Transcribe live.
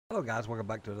Hello guys, welcome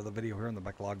back to another video here on the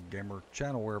Backlog Gamer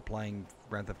channel. We're playing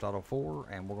Grand Theft Auto 4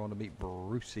 and we're going to meet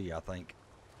Brucie, I think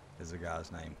is the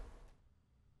guy's name.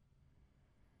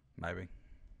 Maybe.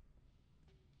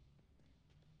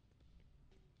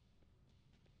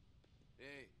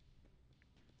 Hey.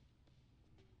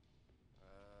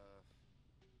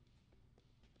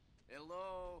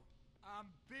 Hello? I'm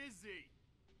busy.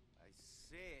 I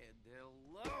said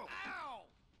hello. Ow!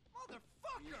 Is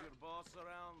Motherfucker! your boss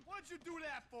around? What'd you do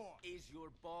that for? Is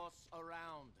your boss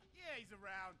around? Yeah, he's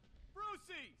around.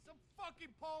 Brucie, some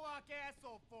fucking Polak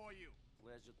asshole for you.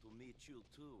 Pleasure to meet you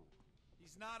too.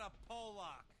 He's not a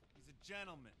Polak. He's a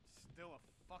gentleman. Still a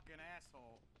fucking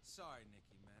asshole. Sorry,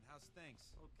 Nicky, man. How's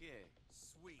things? Okay.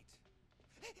 Sweet.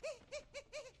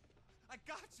 I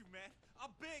got you, man.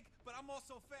 I'm big, but I'm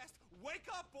also fast. Wake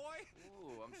up, boy!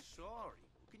 Oh, I'm sorry.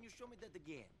 Can you show me that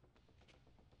again?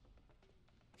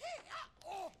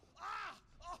 Oh! Ah!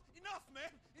 Oh! Enough, man!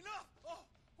 Enough! Oh!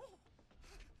 Oh.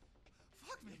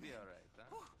 Fuck me, You'll be man. alright, huh?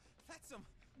 Oh, that's some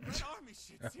Red Army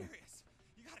shit, serious.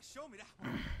 You gotta show me that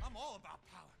one. I'm all about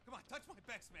power. Come on, touch my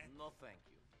best, man. No, thank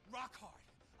you. Rock hard.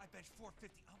 I bench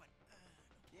 450. I'm a...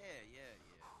 Yeah.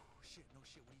 Oh, shit, no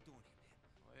shit. What are you doing here,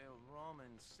 man? Well,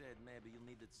 Roman said maybe you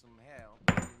needed some help.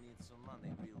 You need some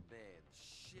money real bad.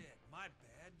 Shit, my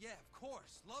bad. Yeah, of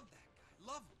course. Love that guy.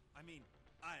 Love him. I mean,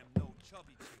 I am no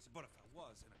chubby chaser, but if I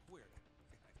was and a queer,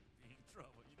 I'd be in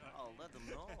trouble, you know? Oh, let them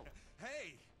know.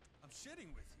 Hey, I'm shitting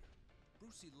with you.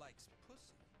 Brucie likes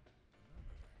pussy.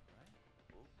 Remember that, right?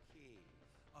 Okay.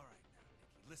 All right, now,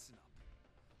 Nicky, listen up.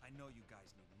 I know you guys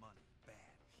need money,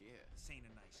 bad. Yeah. This ain't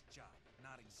a nice job.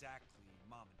 Not exactly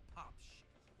mom and pop shit.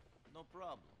 No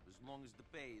problem, as long as the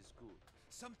pay is good.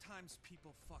 Sometimes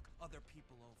people fuck other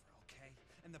people over, okay?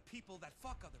 And the people that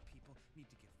fuck other people need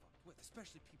to get fucked with,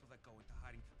 especially people that go into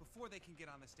hiding before they can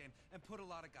get on the stand and put a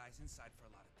lot of guys inside for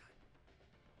a lot of time.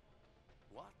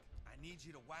 What? I need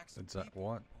you to whack some It's that people,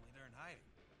 what? only they're in hiding.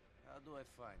 How do I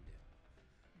find it?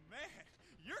 Man,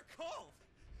 you're cold.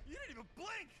 You didn't even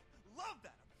blink. Love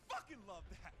that. I fucking love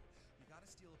that. You gotta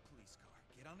steal a police car,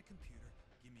 get on the computer,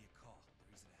 give me a call.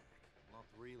 They're easy to hack. Not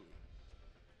really.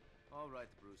 All right,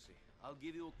 Brucie. I'll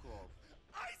give you a call.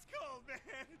 Ice cold, man.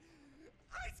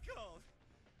 Ice cold.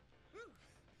 Whew.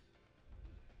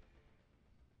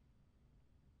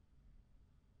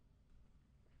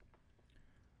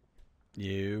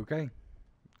 You okay?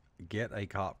 Get a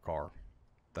cop car.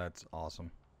 That's awesome.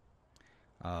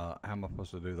 How am I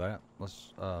supposed to do that?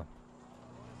 Let's you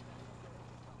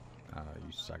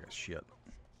suck of shit.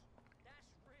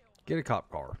 Get a cop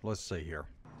car. Let's see here.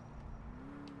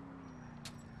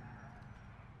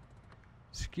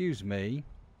 Excuse me.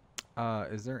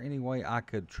 Is there any way I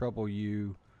could trouble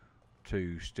you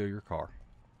to steal your car?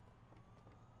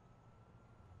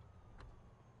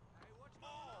 Oh,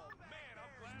 man,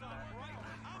 I'm glad I'm right.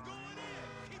 I'm going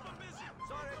in. Keep 'em busy.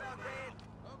 Sorry about that.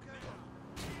 Okay.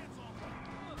 Hands on me.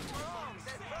 Oh,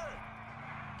 that bird.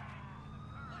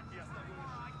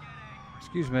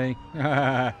 Excuse me.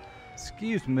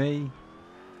 Excuse me.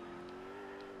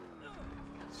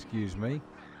 Excuse me.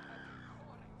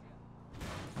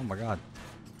 Oh my god.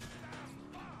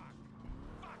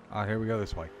 Alright, here we go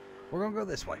this way. We're gonna go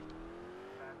this way.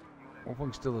 What if we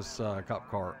can steal this cop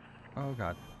car? Oh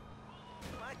god.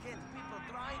 Why can't people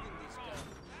drive in this car?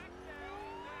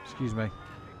 Excuse me.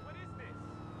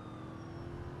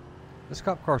 This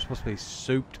cop car is supposed to be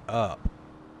souped up.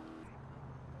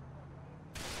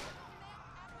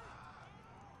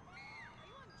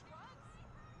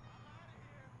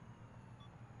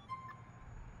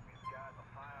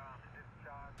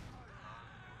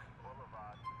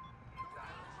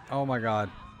 Oh my god.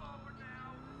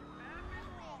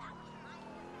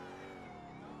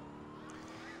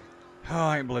 Oh,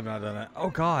 I ain't believing I done that. Oh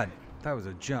god. That was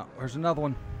a jump. There's another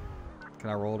one. Can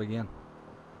I roll it again?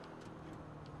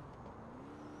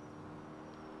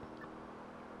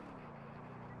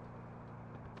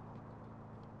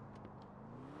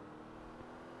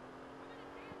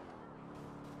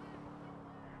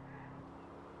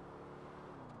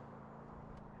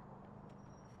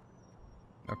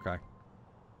 Okay.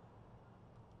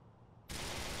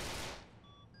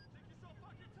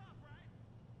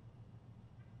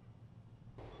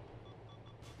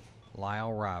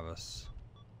 Lyle Rivas.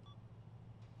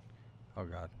 Oh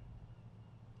god.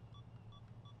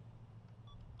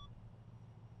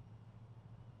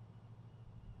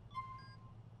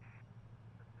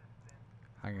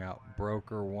 Hang out.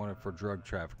 Broker wanted for drug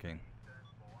trafficking.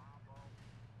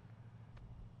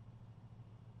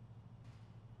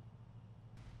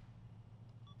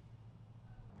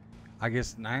 I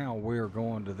guess now we're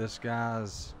going to this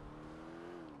guy's.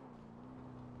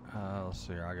 Let's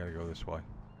see here. I gotta go this way.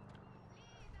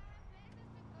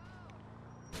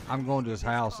 I'm going to his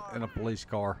house in a police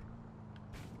car.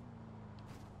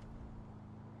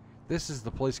 This is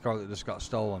the police car that just got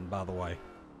stolen, by the way.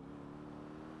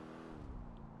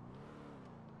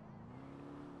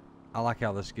 I like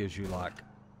how this gives you, like,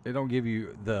 it don't give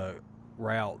you the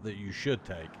route that you should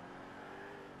take.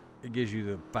 It gives you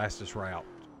the fastest route.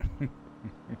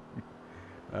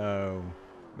 Oh,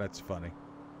 that's funny.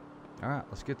 All right,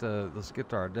 let's get to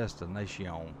our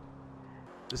destination.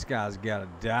 This guy's gotta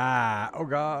die. Oh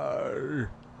God.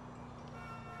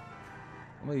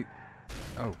 Let me.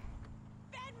 Oh.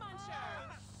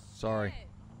 Sorry.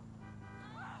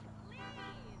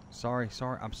 Sorry.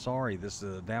 I'm sorry. This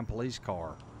is a damn police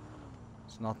car.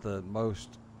 It's not the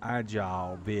most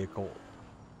agile vehicle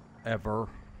ever.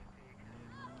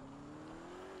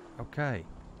 Okay.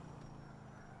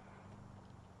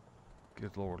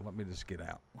 Good Lord, let me just get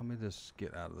out. Let me just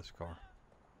get out of this car.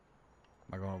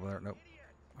 Am I going over there? Nope.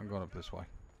 I'm going up this way.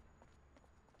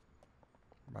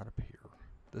 Right up here.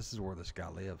 This is where this guy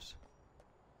lives.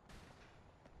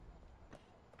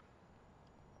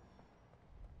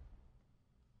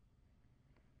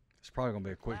 It's probably going to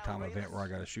be a quick time event where I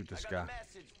got to shoot this guy. I got a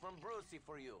message from Brucie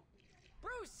for you.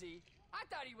 Brucie? I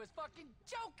thought he was fucking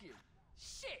joking.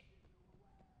 Shit.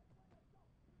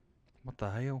 What the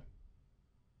hell?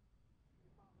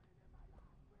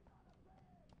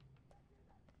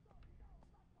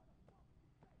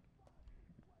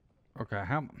 Okay,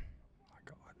 how? Oh my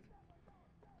God.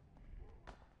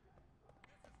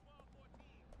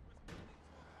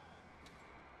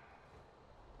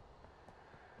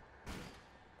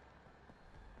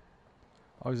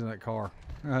 Oh, he's in that car.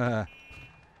 Get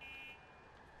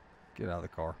out of the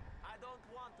car. I don't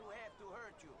want to have to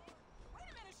hurt you. Wait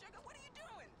a minute, sugar. What are you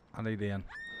doing? I need in.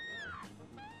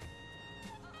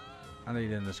 I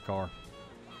need in this car.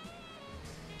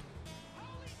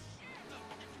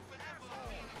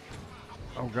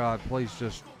 Oh God, please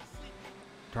just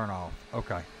turn off.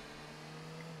 Okay.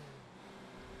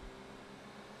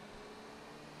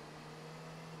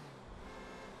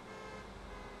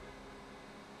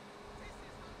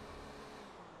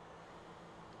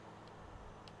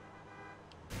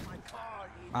 My car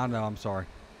is... I know, I'm sorry.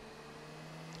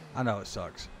 I know it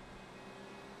sucks.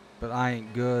 But I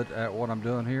ain't good at what I'm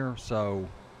doing here, so...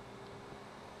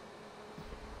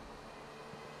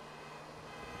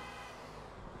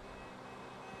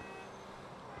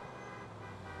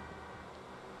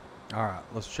 Alright,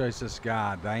 let's chase this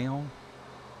guy down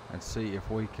and see if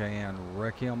we can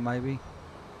wreck him maybe.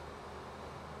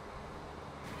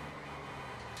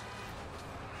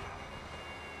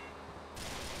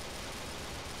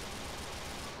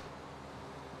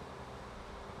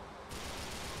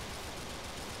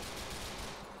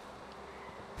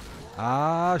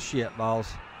 Ah, shit,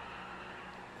 balls.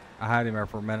 I had him there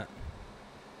for a minute.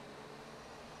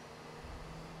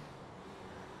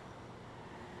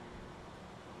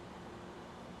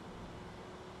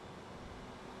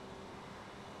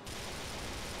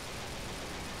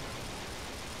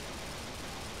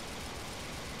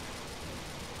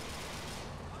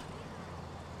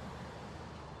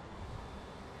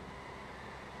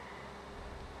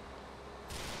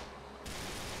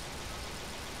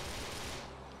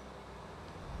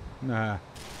 Nah.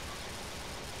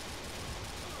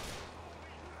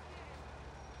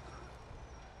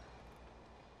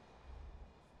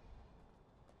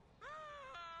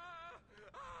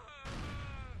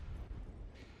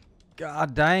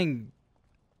 God dang.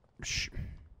 Shh.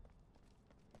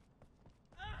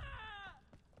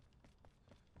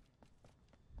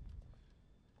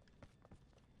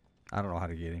 I don't know how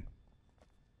to get him.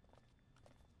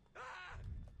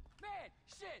 Man,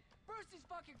 shit. Brucie's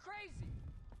fucking crazy.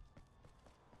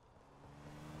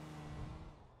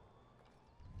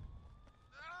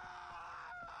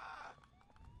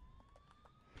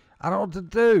 I don't know what to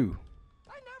do.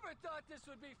 I never thought this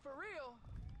would be for real.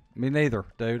 Me neither,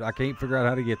 dude. I can't figure out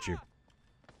how to get you.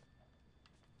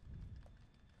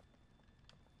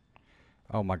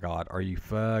 Oh my God. Are you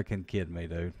fucking kidding me,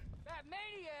 dude? That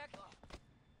maniac.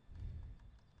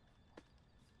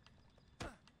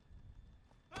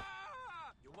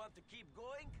 You want to keep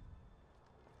going?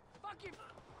 Fucking... Man.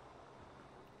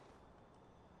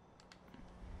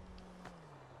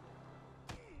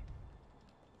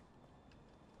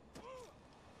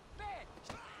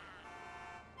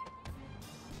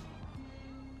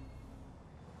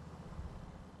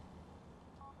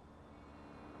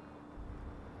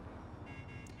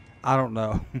 I don't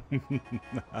know.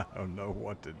 I don't know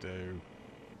what to do.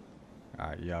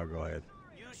 Alright, y'all go ahead.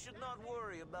 You should not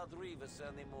worry about Rivas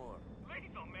anymore.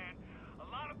 Lethal, man. A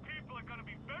lot of people are gonna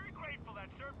be very grateful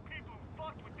that certain people who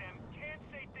fucked with them can't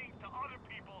say things to other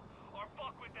people or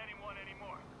fuck with anyone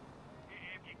anymore.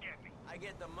 get me. I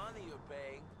get the money you're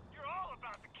paying. You're all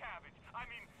about the cabbage. I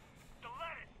mean, the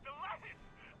lettuce, the lettuce.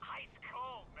 Ice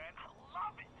cold, man. I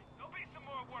love it. There'll be some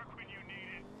more work when you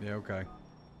need it. Yeah, okay.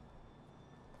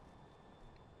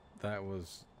 That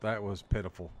was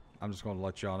pitiful. I'm just going to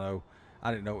let y'all know.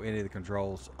 I didn't know any of the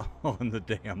controls on the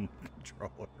damn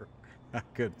controller. I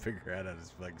couldn't figure out how to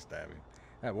fucking stab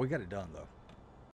him. We got it done, though.